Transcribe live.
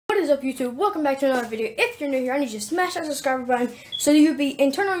up, YouTube? Welcome back to another video. If you're new here, I need you to smash that subscribe button so that you'll be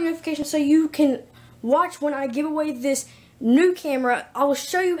and turn on notifications so you can watch when I give away this new camera. I will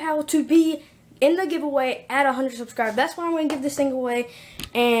show you how to be in the giveaway at 100 subscribers. That's why I'm going to give this thing away.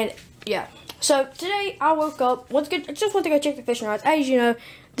 And yeah, so today I woke up. I just went to go check the fishing rods. As you know,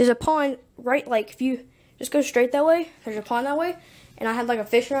 there's a pond right, like if you just go straight that way, there's a pond that way. And I had like a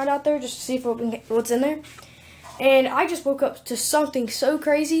fishing rod out there just to see what's in there. And I just woke up to something so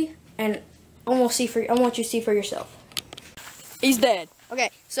crazy, and I want you to see for yourself. He's dead.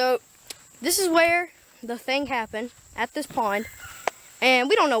 Okay, so this is where the thing happened, at this pond. And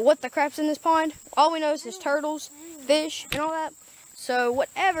we don't know what the crap's in this pond. All we know is there's turtles, fish, and all that. So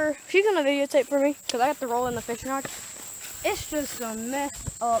whatever, she's gonna videotape for me, because I have to roll in the fishing rod. It's just a messed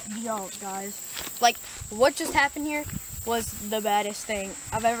up job, guys. Like, what just happened here was the baddest thing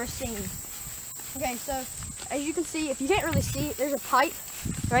I've ever seen. Okay, so as you can see, if you can't really see it, there's a pipe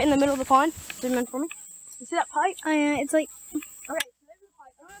right in the middle of the pond. Zoom in for me. You see that pipe? Oh yeah, it's like... Okay, so there's the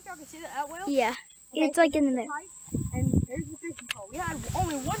pipe. I don't know if y'all can see that well. Yeah, okay, it's like in the middle. And there's the fishing pole. We had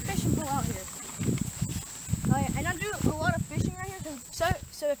only one fishing pole out here. And I do a lot of fishing right here.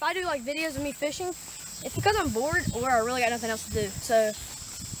 So if I do like videos of me fishing, it's because I'm bored or I really got nothing else to do. So,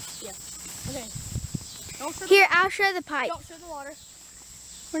 yeah. Okay. Here, I'll show the pipe. Don't show the water.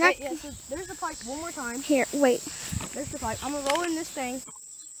 We're not. Yeah, so there's the pipe one more time. Here, wait. There's the pipe. I'm gonna roll in this thing.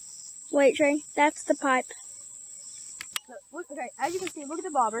 Wait, Trey. That's the pipe. So, look, okay, as you can see, look at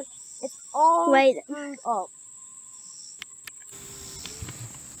the bobber. It's all screwed up.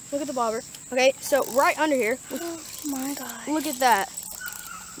 Look at the bobber. Okay, so right under here. Oh my God. Look at that.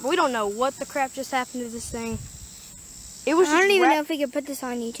 We don't know what the crap just happened to this thing. It was. I don't even know if we could put this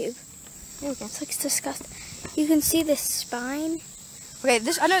on YouTube. Okay. It's like disgusting. You can see the spine. Okay,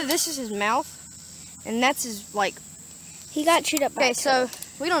 I know this is his mouth, and that's his, like... He got chewed up by a turtle. So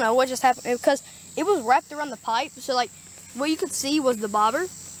we don't know what just happened, because it was wrapped around the pipe, so, like, what you could see was the bobber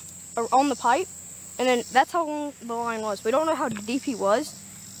on the pipe, and then that's how long the line was. We don't know how deep he was,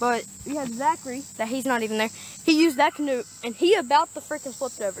 but we had Zachary, that he's not even there. He used that canoe, and he about the freaking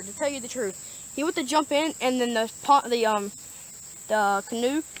flipped over, to tell you the truth. He went to jump in, and then the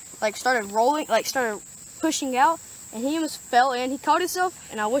canoe, like, started rolling, like, started pushing out. And he almost fell in. He caught himself,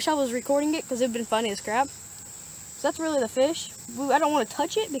 and I wish I was recording it because it would have been funny as crap. So that's really the fish. I don't want to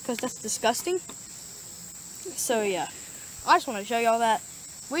touch it because that's disgusting. So yeah, I just want to show y'all that.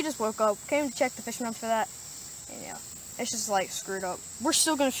 We just woke up, came to check the fishing rods for that, and yeah, it's just like screwed up. We're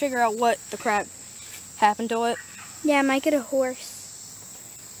still gonna figure out what the crap happened to it. Yeah, I might get a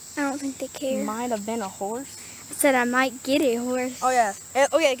horse. I don't think they care. Might have been a horse. I said I might get a horse. Oh yeah.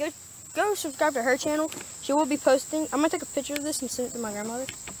 Oh yeah. Go subscribe to her channel. She will be posting. I'm going to take a picture of this and send it to my grandmother.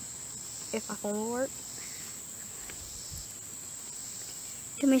 If my phone will work.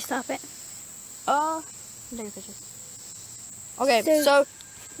 Can we stop it? Let me take a picture. Okay, so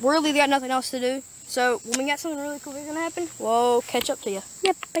we really got nothing else to do. So when we got something really cool that's going to happen, we'll catch up to you.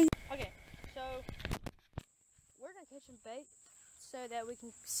 Yep. Bye. Okay, so we're going to catch some bait so that we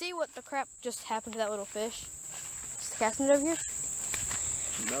can see what the crap just happened to that little fish. Is the casting it over here?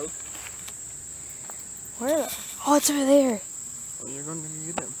 No. Where? Oh, it's over there. Well, you're going to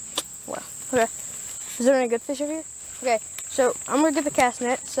get them. Well, okay. Is there any good fish over here? Okay, so I'm gonna get the cast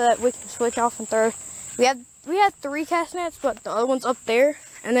net so that we can switch off and throw. We had 3 cast nets, but the other one's up there.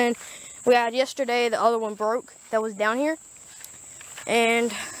 And then we had yesterday the other one broke that was down here, and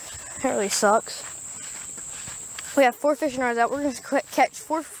that really sucks. We have 4 fishing rods out. We're gonna catch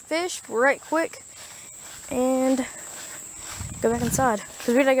 4 fish right quick and go back inside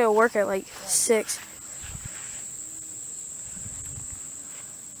because we gotta go to work at like 6.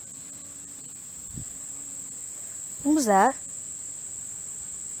 What was that?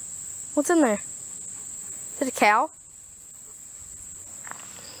 What's in there? Is it a cow?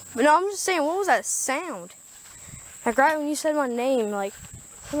 But no, I'm just saying, what was that sound? Like right when you said my name, like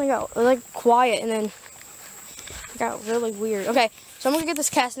something got like quiet and then it got really weird. Okay, so I'm gonna get this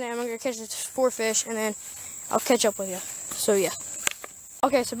cast net. I'm gonna catch this 4 fish and then I'll catch up with you. So yeah.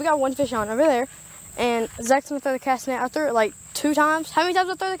 Okay, so we got 1 fish on over there, and Zach's gonna throw the cast net. I threw it like 2 times. How many times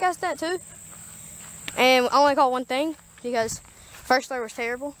did I throw the cast net? 2? And I only caught 1 thing because first throw was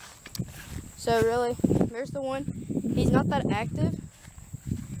terrible. So really, there's the one. He's not that active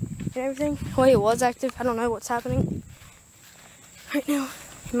and everything. Well, he was active. I don't know what's happening right now.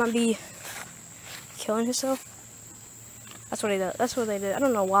 He might be killing himself. That's what he does. That's what they did. I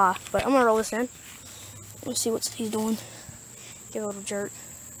don't know why, but I'm gonna roll this in. Let's see what he's doing. Give a little jerk.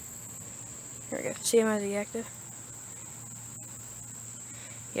 Here we go. See him as he active.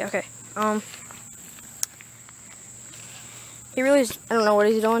 Yeah. Okay. He He really is, I don't know what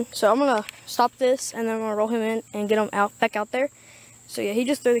he's doing. So I'm gonna stop this and then I'm gonna roll him in and get him back out there. So yeah, he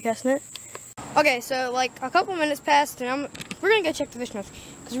just threw the cast net. Okay, so like a couple minutes passed and we're gonna go check the fish rods.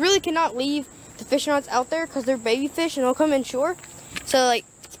 Because we really cannot leave the fishing rods out there because they're baby fish and they'll come in shore. So like,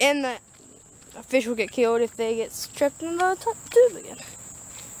 and the fish will get killed if they get trapped in the tube again.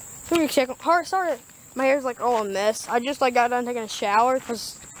 So we're gonna check them. Sorry, my hair's like all a mess. I just like got done taking a shower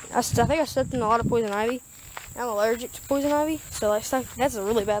because I think I stepped in a lot of poison ivy. I'm allergic to poison ivy, so like that's a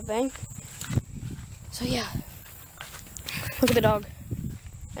really bad thing. So yeah, look at the dog.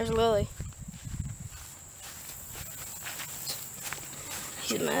 There's Lily.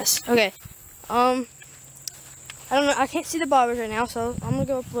 She's a mess. Okay, I don't know. I can't see the bobbers right now, so I'm gonna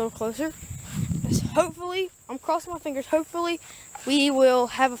go up a little closer. Hopefully, I'm crossing my fingers. Hopefully, we will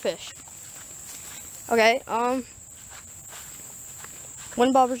have a fish. Okay.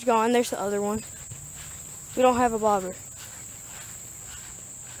 One bobber's gone. There's the other one. We don't have a bobber.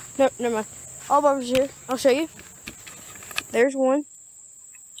 No, never mind. All bobbers here. I'll show you. There's one.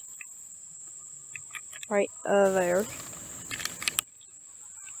 Right there.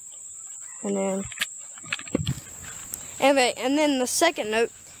 And then... Anyway, and then the second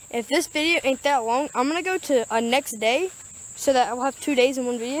note, if this video ain't that long, I'm going to go to a next day so that I'll have 2 days in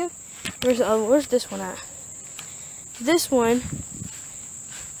one video. Where's this one at? This one...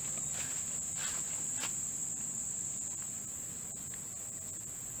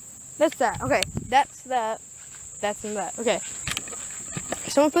 That's that. Okay, that's that. That's in that. Okay.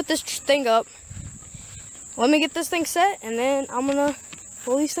 So I'm gonna put this thing up. Let me get this thing set, and then I'm gonna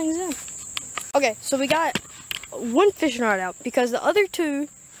pull these things in. Okay, so we got one fishing rod out because the other two,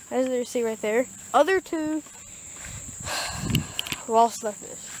 as you see right there, other two lost their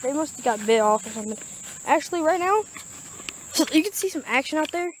fish. They must have got bit off or something. Actually, right now, so you can see some action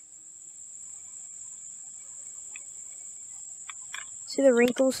out there. See the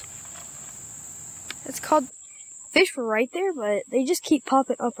wrinkles? It's called, fish were right there, but they just keep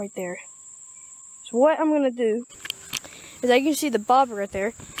popping up right there. So what I'm going to do is, I can see the bobber right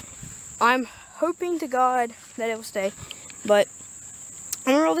there. I'm hoping to God that it will stay, but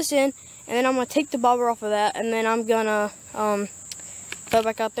I'm going to roll this in, and then I'm going to take the bobber off of that, and then I'm going to throw it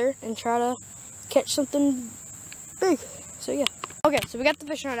back out there and try to catch something big. So yeah. Okay, so we got the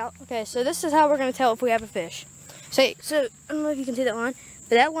fishing rod out. Okay, so this is how we're going to tell if we have a fish. So I don't know if you can see that line,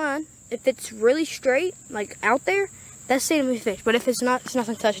 but that line, if it's really straight, like out there, that's saying we fish. But if it's not, it's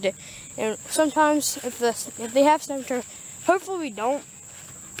nothing touched it. And sometimes if they have snapper turtles, hopefully we don't.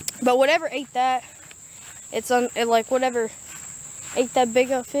 But whatever ate that, like whatever ate that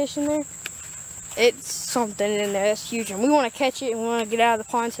big of fish in there, it's something in there that's huge. And we want to catch it and we want to get out of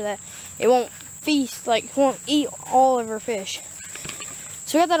the pond so that it won't feast, like it won't eat all of our fish.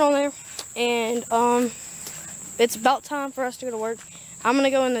 So we got that on there, and it's about time for us to go to work. I'm going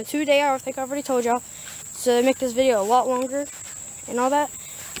to go in the 2-day hour, I think I already told y'all, to make this video a lot longer and all that.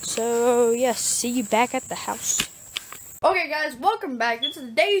 So, yes, see you back at the house. Okay, guys, welcome back. This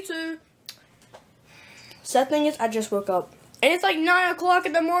is day 2. Sad thing is, I just woke up. And it's like 9 o'clock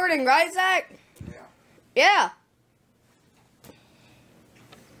in the morning, right, Zach? Yeah.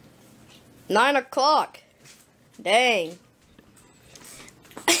 9 o'clock. Dang.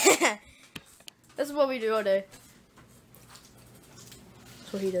 This is what we do all day.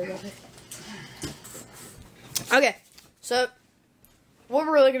 What he does all day. Okay, so what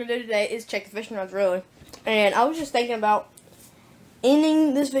we're really gonna do today is check the fishing rods, really. And I was just thinking about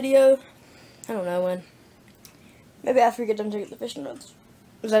ending this video. I don't know when. Maybe after we get done checking the fishing rods.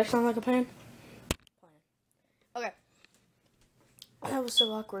 Does that sound like a plan? Okay. That was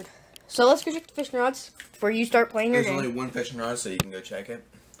so awkward. So let's go check the fishing rods before you start playing your game. There's only one fishing rod, so you can go check it.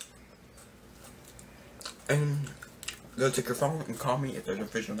 And go take your phone and call me if there's a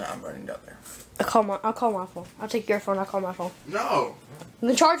fishing rod I'm running down there. I'll call my phone. I'll take your phone. I'll call my phone. No. And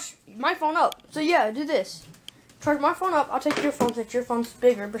then charge my phone up. So yeah, do this. Charge my phone up. I'll take your phone since your phone's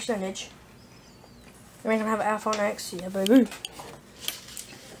bigger percentage. You're gonna have an iPhone X. Yeah, baby.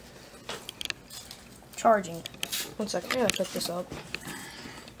 Charging. 1 second. I gotta pick this up.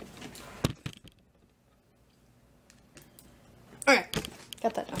 Okay.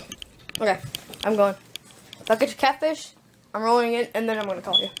 Got that done. Okay. I'm going. If I get your catfish, I'm rolling it, and then I'm gonna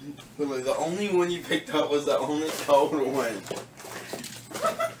call you. Literally, the only one you picked up was the only cold one.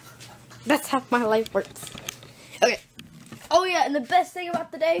 That's how my life works. Okay. Oh yeah, and the best thing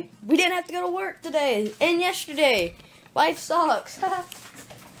about the day, we didn't have to go to work today and yesterday. Life sucks. I'm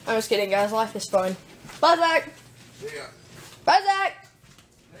just kidding, guys. Life is fun. Bye, Zach. Yeah. Bye, Zach.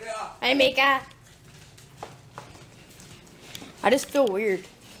 Yeah. Hey, Mika. I just feel weird.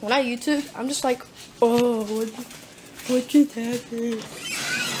 When I YouTube, I'm just like, oh, What just happened?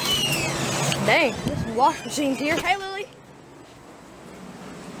 Dang, this wash machine's here. Hey, Lily.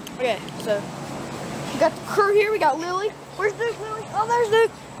 Okay, so we got the crew here. We got Lily. Where's Duke, Lily? Oh, there's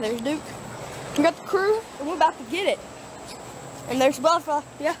Duke. There's Duke. We got the crew, and we're about to get it. And there's Butterfly.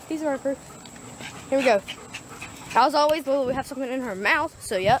 Yeah, these are our crew. Here we go. As always, Lily would have something in her mouth.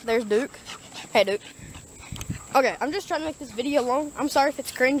 So, yeah, there's Duke. Hey, Duke. Okay, I'm just trying to make this video long. I'm sorry if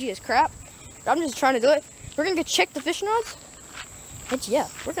it's cringy as crap. But I'm just trying to do it. We're going to go check the fishing rods. And, yeah,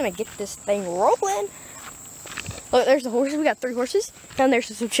 we're going to get this thing rolling. Look, there's the horses. We got 3 horses. Down there's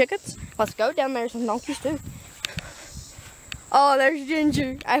some chickens. Let's go. Down there's some donkeys, too. Oh, there's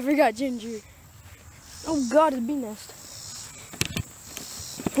Ginger. I forgot Ginger. Oh, God, it's a bee nest.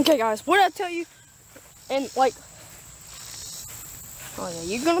 Okay, guys, what did I tell you? And, like, oh, yeah,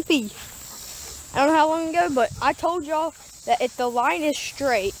 you're going to pee. I don't know how long ago, but I told y'all that if the line is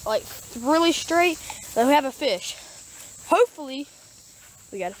straight, like, really straight, then we have a fish. Hopefully,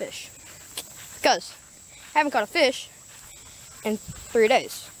 we got a fish. Because I haven't caught a fish in 3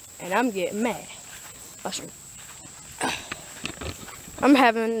 days. And I'm getting mad. Mushroom. I'm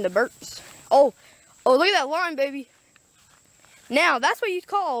having the burps. Oh, look at that line, baby. Now, that's what you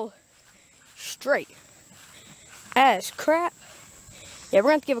call straight as crap. Yeah,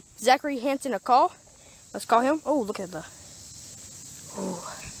 we're going to have to give Zachary Hansen a call. Let's call him. Oh, look at the... Oh,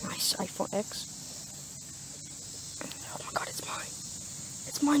 nice iPhone X. Oh, my God, it's mine.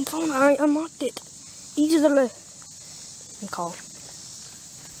 It's mine phone. I unlocked it. Easily. And call.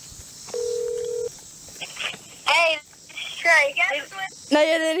 Hey, Trey, you guys? No,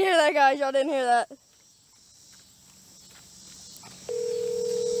 you didn't hear that, guys. Y'all didn't hear that.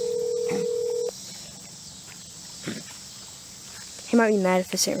 He might be mad if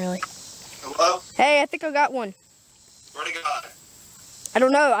this ain't really. Hello? Hey, I think I got one. Where'd it go? I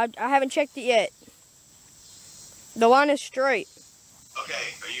don't know. I haven't checked it yet. The line is straight.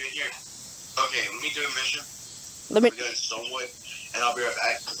 Okay, are you in here? Okay, let me do a mission. Let me. We're going to Stonewood, and I'll be right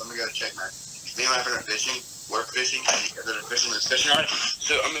back, because I'm going to go check my... Me and my friend are fishing. We're fishing, and there's a fish in this fishing rod.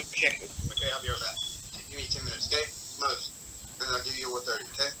 So I'm going to check it. Okay, I'll be right back. Give me 10 minutes, okay? Most. And then I'll give you a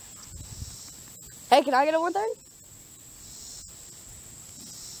 130, okay? Hey, can I get a 130?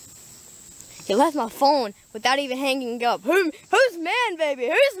 He left my phone without even hanging up. Who's man, baby?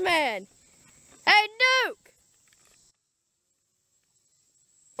 Who's man? Hey, Duke!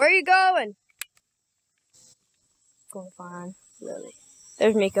 Where are you going? Going to find Lily.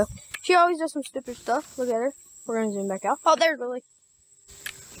 There's Mika. She always does some stupid stuff. Look at her. We're going to zoom back out. Oh, there's Lily.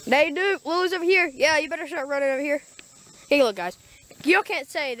 Hey, Duke. Lily's over here. Yeah, you better start running over here. Hey, look, guys. You can't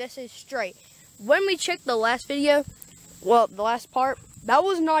say this is straight. When we checked the last video, well, the last part, that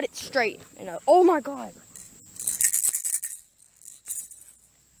was not it straight. And oh my God.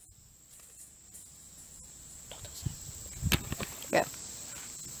 Yeah.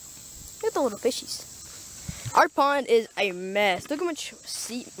 Look at the little fishies. Our pond is a mess. Look how much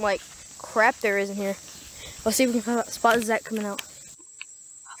crap there is in here. Let's see if we can spot Zach coming out.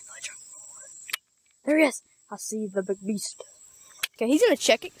 There he is. I see the big beast. Okay, he's gonna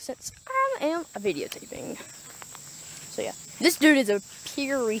check it since I am a videotaping. So yeah, this dude is a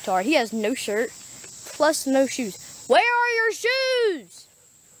pure retard. He has no shirt, plus no shoes. Where are your shoes?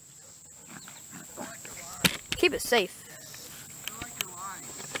 Keep it safe.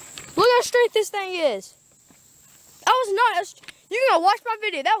 Look how straight this thing is. That was not as... You're gonna watch my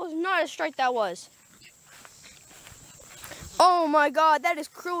video. That was not as straight that was. Oh my God, that is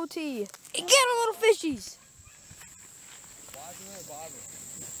cruelty. Get a little fishies. Why is it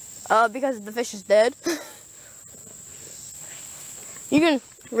bothering? Because the fish is dead. You can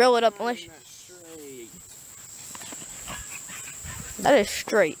reel it up unless you... That is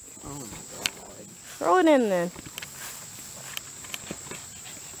straight. Oh my God. Throw it in then.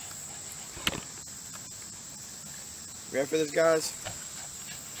 Ready for this, guys?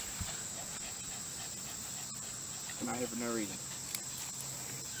 I'm out here for no reason.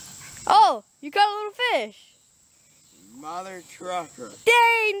 Oh, you caught a little fish. Mother trucker.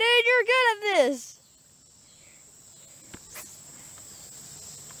 Dang, dude, you're good at this.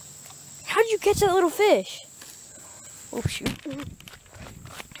 How'd you catch that little fish? Oh, shoot.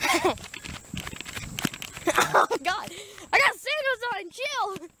 Oh, God. I got sandals on. Chill.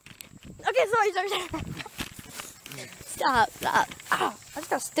 Okay, sorry. Stop. Ow, I just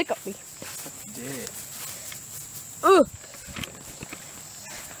got a stick up me. Dead. Ooh.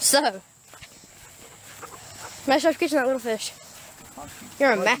 So, nice job catching that little fish.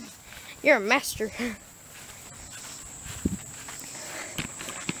 You're a master.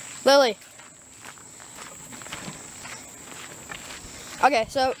 Lily. Okay,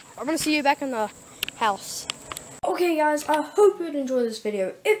 so I'm gonna see you back in the house. Okay. Okay guys, I hope you enjoyed this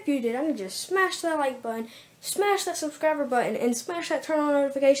video. If you did, I need you to smash that like button, smash that subscriber button, and smash that turn on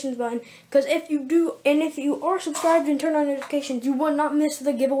notifications button. Because if you do, and if you are subscribed and turn on notifications, you will not miss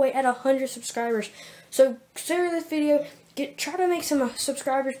the giveaway at 100 subscribers. So share this video, try to make some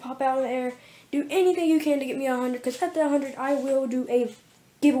subscribers pop out in the air. Do anything you can to get me 100, because at the 100 I will do a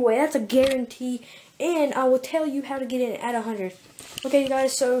giveaway. That's a guarantee, and I will tell you how to get in at 100. Okay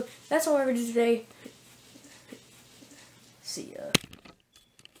guys, so that's all I ever do today. See ya.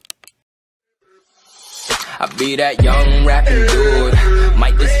 I be that young rapping dude,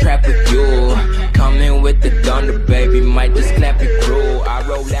 might just trap with you. Coming with the thunder, baby, might just clap it cruel. I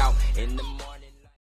roll out.